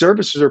 These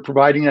services are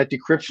providing that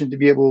decryption to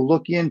be able to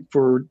look in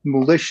for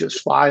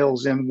malicious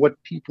files and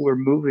what people are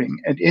moving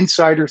and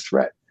insider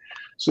threat.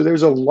 So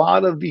there's a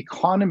lot of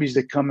economies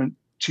that come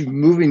into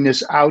moving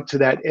this out to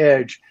that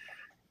edge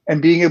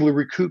and being able to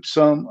recoup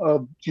some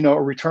of,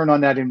 a return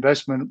on that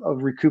investment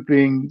of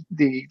recouping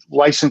the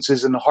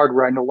licenses and the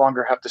hardware I no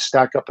longer have to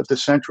stack up at the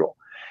central.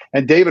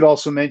 And David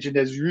also mentioned,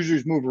 as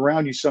users move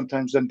around, you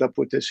sometimes end up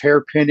with this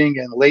hairpinning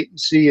and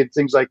latency and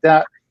things like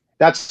that.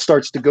 That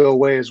starts to go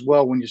away as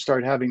well when you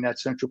start having that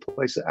central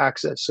place of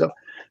access. So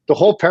the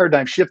whole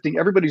paradigm shifting,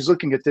 everybody's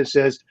looking at this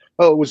as,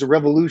 it was a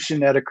revolution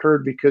that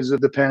occurred because of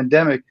the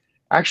pandemic.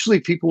 Actually,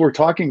 people were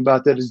talking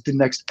about that as the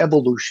next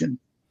evolution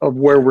of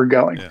where we're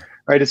going,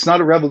 right? It's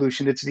not a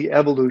revolution, it's the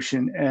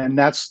evolution. And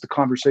that's the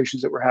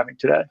conversations that we're having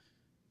today.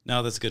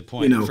 No, that's a good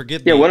point.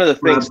 Forgive me. Yeah, one of the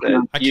things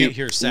that I you can't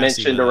hear SASE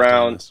mentioned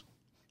around.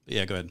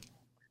 Yeah, go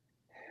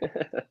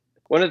ahead.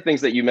 One of the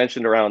things that you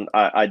mentioned around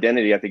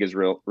identity, I think is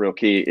real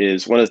key,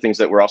 is one of the things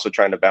that we're also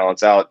trying to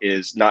balance out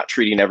is not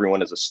treating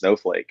everyone as a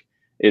snowflake,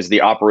 is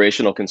the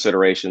operational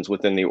considerations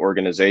within the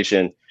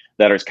organization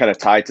that are kind of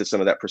tied to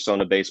some of that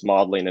persona-based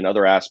modeling and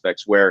other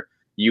aspects where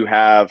you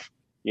have,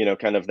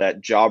 kind of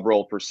that job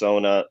role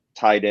persona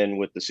tied in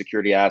with the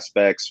security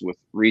aspects, with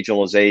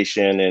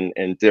regionalization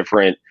and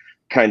different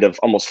kind of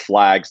almost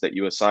flags that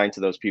you assign to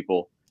those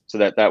people, so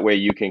that way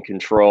you can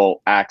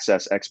control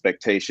access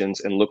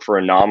expectations and look for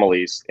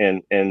anomalies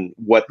in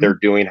what they're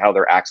doing, how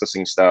they're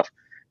accessing stuff,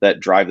 that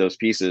drive those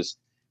pieces.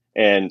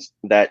 And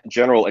that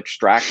general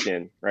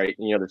extraction, right?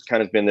 There's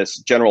kind of been this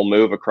general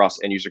move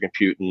across end user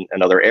compute and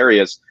other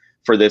areas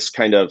for this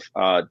kind of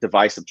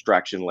device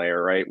abstraction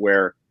layer, right?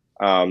 Where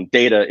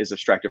data is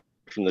abstracted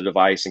from the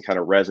device and kind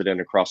of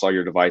resident across all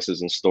your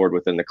devices and stored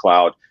within the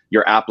cloud.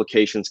 Your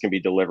applications can be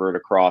delivered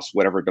across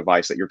whatever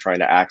device that you're trying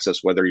to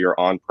access, whether you're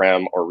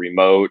on-prem or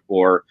remote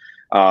or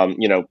on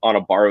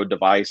a borrowed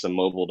device, a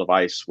mobile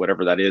device,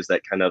 whatever that is,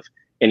 that kind of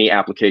any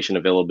application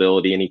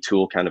availability, any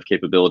tool kind of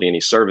capability, any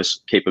service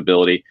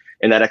capability,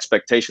 and that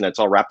expectation that's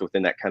all wrapped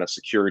within that kind of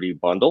security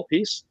bundle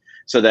piece.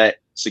 So that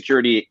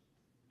security,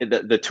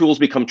 the tools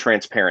become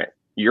transparent.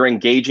 You're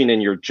engaging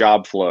in your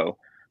job flow,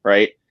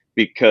 right?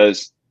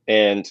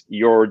 And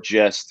you're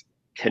just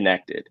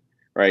connected,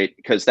 right?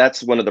 Because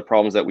that's one of the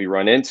problems that we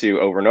run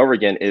into over and over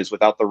again is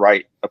without the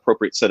right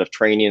appropriate set of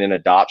training and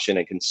adoption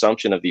and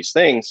consumption of these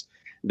things,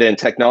 then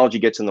technology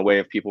gets in the way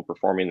of people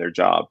performing their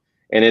job.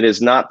 And it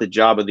is not the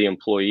job of the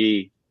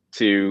employee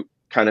to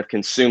kind of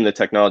consume the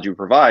technology we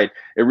provide.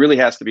 It really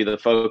has to be the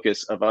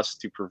focus of us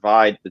to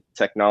provide the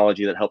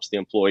technology that helps the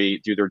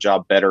employee do their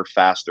job better,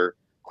 faster,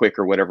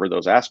 quicker, whatever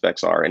those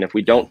aspects are. And if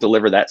we don't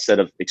deliver that set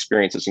of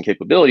experiences and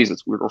capabilities,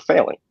 we're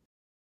failing.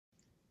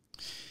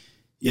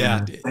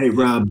 Yeah. Hey,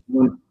 Rob,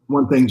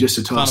 one thing just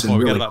to toss in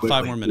really quickly. We got about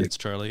 5 more minutes,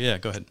 Charlie. Yeah,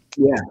 go ahead.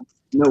 Yeah,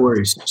 no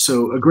worries.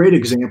 So a great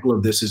example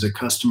of this is a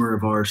customer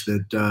of ours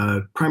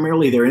that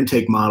primarily their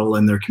intake model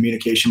and their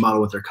communication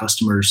model with their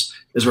customers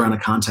is around a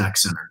contact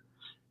center.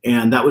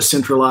 And that was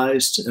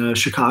centralized,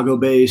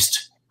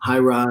 Chicago-based,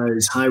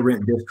 high-rise,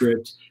 high-rent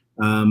district,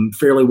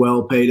 fairly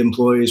well-paid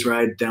employees,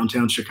 right,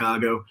 downtown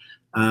Chicago.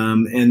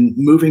 And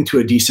moving to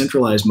a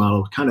decentralized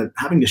model, kind of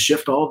having to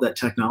shift all of that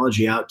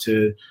technology out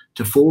to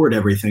forward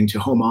everything to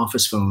home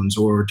office phones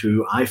or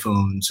to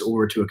iPhones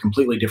or to a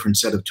completely different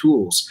set of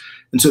tools.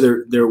 And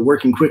so they're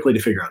working quickly to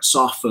figure out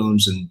soft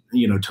phones. And,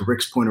 to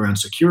Rick's point around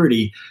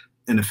security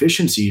and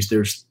efficiencies,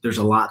 there's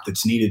a lot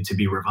that's needed to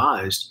be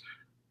revised.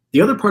 The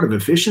other part of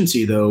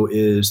efficiency, though,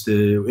 is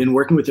in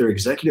working with their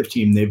executive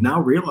team, they've now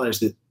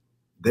realized that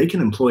they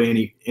can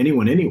employ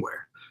anyone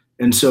anywhere.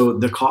 And so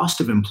the cost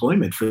of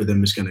employment for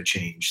them is going to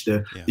change.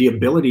 The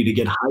ability to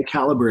get high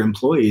caliber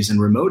employees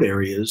in remote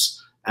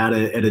areas at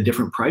a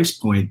different price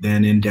point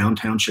than in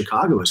downtown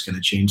Chicago is going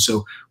to change.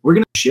 So we're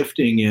going to be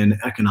shifting in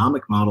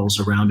economic models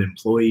around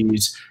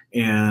employees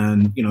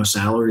and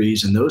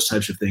salaries and those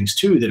types of things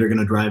too that are going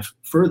to drive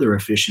further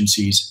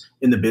efficiencies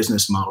in the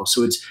business model.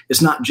 So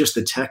it's not just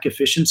the tech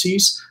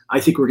efficiencies.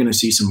 I think we're going to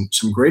see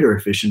some greater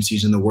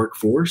efficiencies in the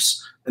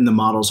workforce and the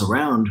models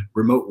around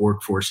remote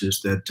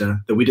workforces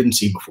that we didn't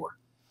see before.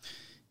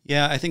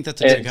 Yeah, I think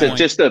that's a good point.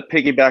 Just to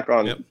piggyback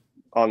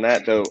on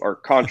that though, or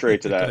contrary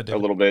to that a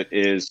little bit,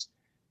 is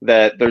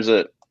that there's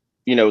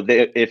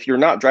if you're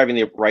not driving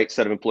the right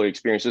set of employee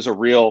experience, there's a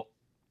real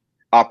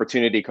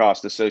opportunity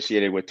cost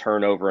associated with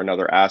turnover and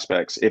other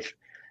aspects.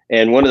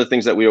 And one of the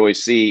things that we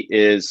always see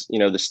is,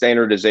 the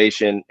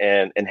standardization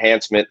and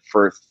enhancement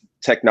for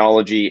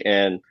technology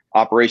and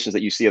operations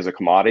that you see as a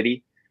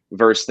commodity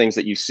versus things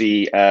that you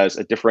see as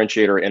a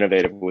differentiator or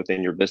innovative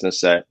within your business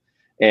set.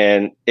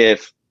 And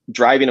if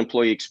driving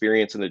employee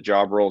experience in the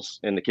job roles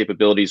and the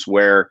capabilities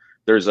where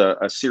there's a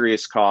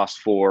serious cost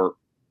for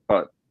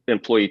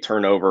employee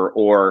turnover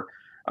or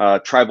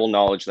tribal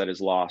knowledge that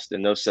is lost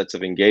in those sets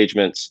of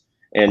engagements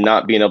and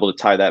not being able to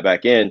tie that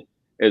back in,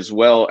 as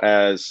well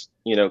as,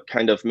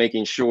 kind of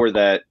making sure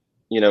that,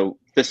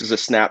 this is a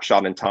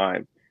snapshot in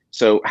time.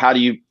 So how do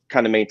you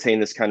kind of maintain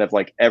this kind of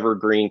like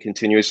evergreen,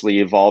 continuously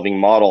evolving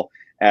model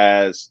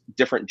as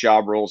different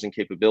job roles and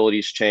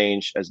capabilities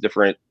change, as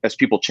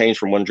people change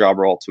from one job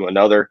role to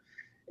another?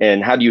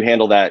 And how do you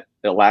handle that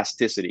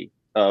elasticity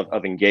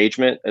of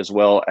engagement, as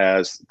well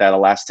as that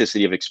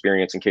elasticity of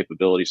experience and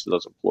capabilities to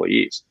those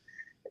employees?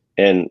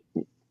 And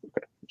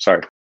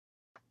sorry.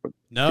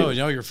 No,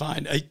 you're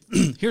fine.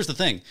 Here's the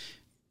thing.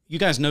 You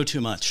guys know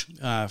too much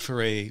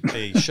for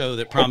a show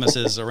that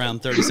promises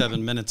around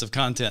 37 minutes of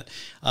content.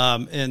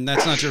 And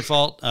that's not your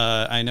fault.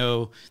 I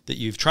know that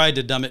you've tried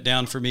to dumb it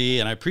down for me,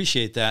 and I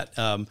appreciate that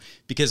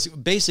because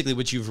basically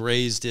what you've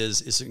raised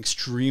is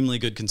extremely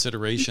good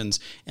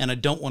considerations. And I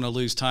don't want to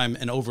lose time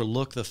and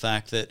overlook the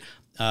fact that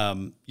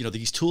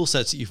these tool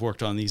sets that you've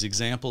worked on, these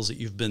examples that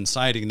you've been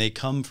citing, they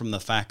come from the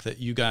fact that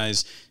you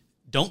guys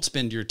don't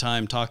spend your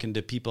time talking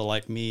to people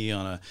like me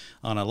on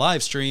a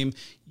live stream.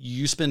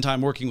 You spend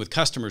time working with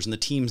customers and the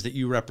teams that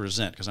you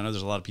represent, because I know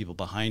there's a lot of people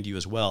behind you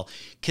as well.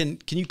 Can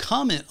you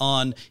comment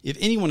on if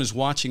anyone is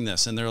watching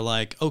this and they're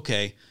like,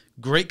 okay,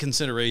 great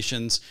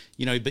considerations,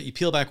 but you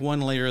peel back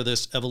one layer of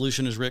this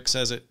evolution, as Rick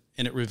says it,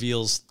 and it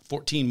reveals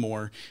 14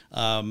 more.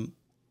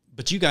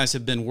 But you guys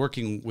have been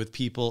working with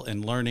people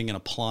and learning and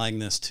applying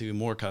this to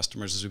more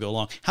customers as we go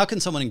along. How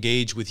can someone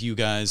engage with you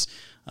guys?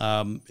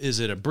 Is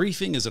it a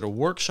briefing? Is it a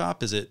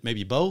workshop? Is it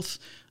maybe both?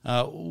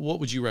 What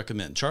would you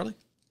recommend, Charlie?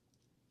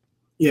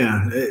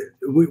 Yeah,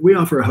 we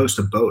offer a host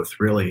of both,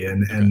 really.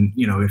 And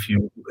you know, if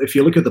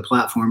you look at the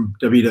platform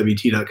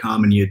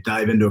wwt.com and you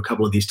dive into a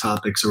couple of these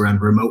topics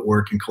around remote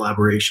work and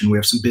collaboration, we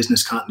have some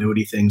business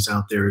continuity things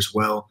out there as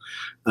well.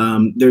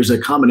 There's a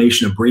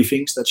combination of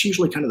briefings. That's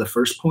usually kind of the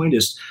first point,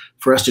 is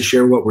for us to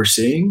share what we're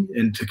seeing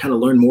and to kind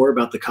of learn more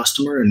about the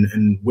customer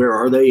and where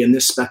are they in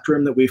this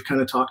spectrum that we've kind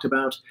of talked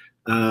about.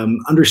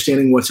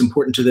 Understanding what's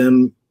important to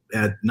them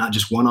at not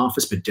just one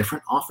office, but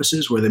different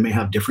offices where they may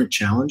have different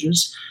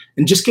challenges,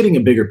 and just getting a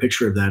bigger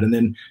picture of that. And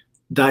then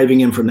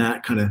diving in from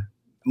that kind of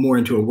more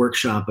into a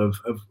workshop of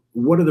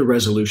what are the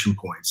resolution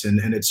points.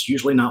 And it's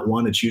usually not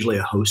one, it's usually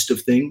a host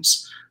of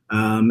things.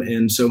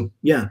 And so,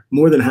 yeah,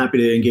 more than happy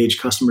to engage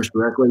customers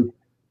directly,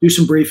 do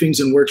some briefings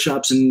and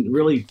workshops, and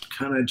really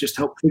kind of just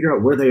help figure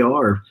out where they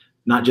are,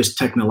 not just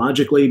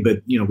technologically,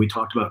 but, you know, we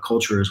talked about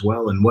culture as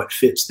well, and what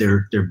fits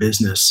their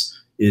business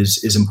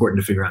is important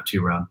to figure out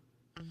too, Rob.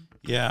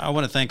 Yeah, I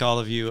want to thank all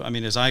of you. I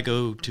mean, as I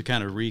go to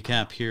kind of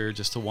recap here,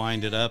 just to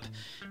wind it up,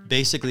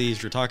 basically,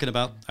 as you're talking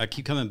about, I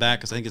keep coming back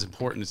because I think it's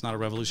important. It's not a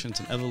revolution, it's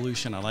an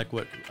evolution. I like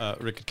what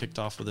Rick kicked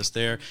off with us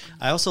there.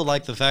 I also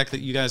like the fact that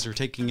you guys are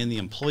taking in the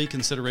employee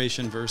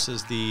consideration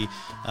versus the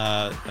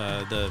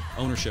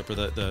ownership or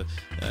the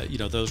you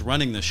know, those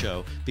running the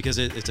show, because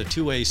it's a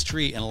two-way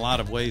street in a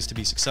lot of ways to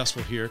be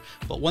successful here.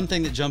 But one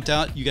thing that jumped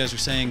out, you guys are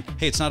saying,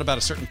 hey, it's not about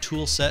a certain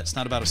tool set. It's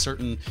not about a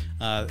certain,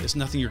 it's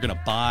nothing you're going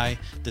to buy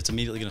that's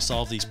immediately going to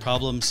solve these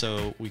problems,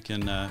 so we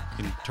can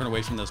turn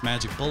away from those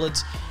magic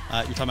bullets.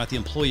 You're talking about the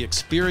employee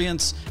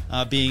experience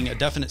being a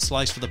definite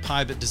slice for the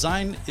pie, but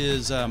design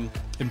is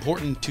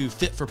important to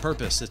fit for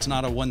purpose. It's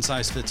not a one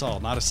size fits all,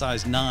 not a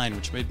size 9,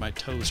 which made my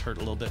toes hurt a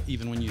little bit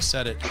even when you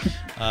said it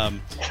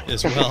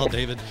as well,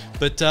 David.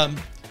 But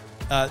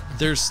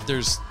there's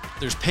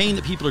pain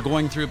that people are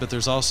going through, but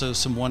there's also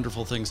some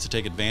wonderful things to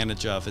take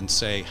advantage of and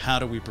say, how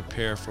do we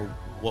prepare for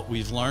what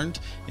we've learned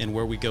and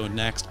where we go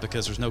next?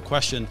 Because there's no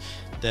question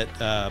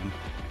that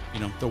you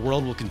know, the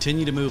world will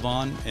continue to move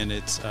on, and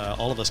it's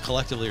all of us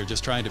collectively are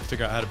just trying to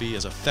figure out how to be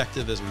as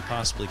effective as we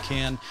possibly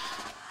can.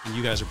 And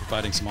you guys are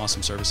providing some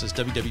awesome services.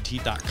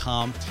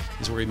 wwt.com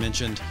is where we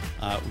mentioned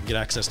we can get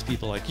access to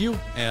people like you,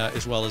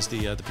 as well as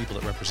the people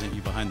that represent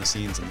you behind the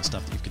scenes and the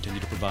stuff that you continue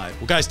to provide.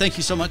 Well, guys, thank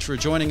you so much for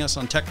joining us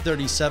on Tech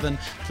 37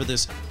 for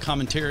this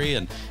commentary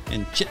and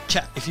chit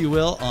chat, if you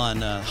will,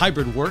 on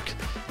hybrid work.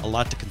 A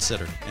lot to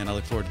consider, and I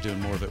look forward to doing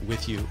more of it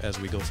with you as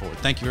we go forward.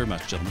 Thank you very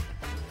much, gentlemen.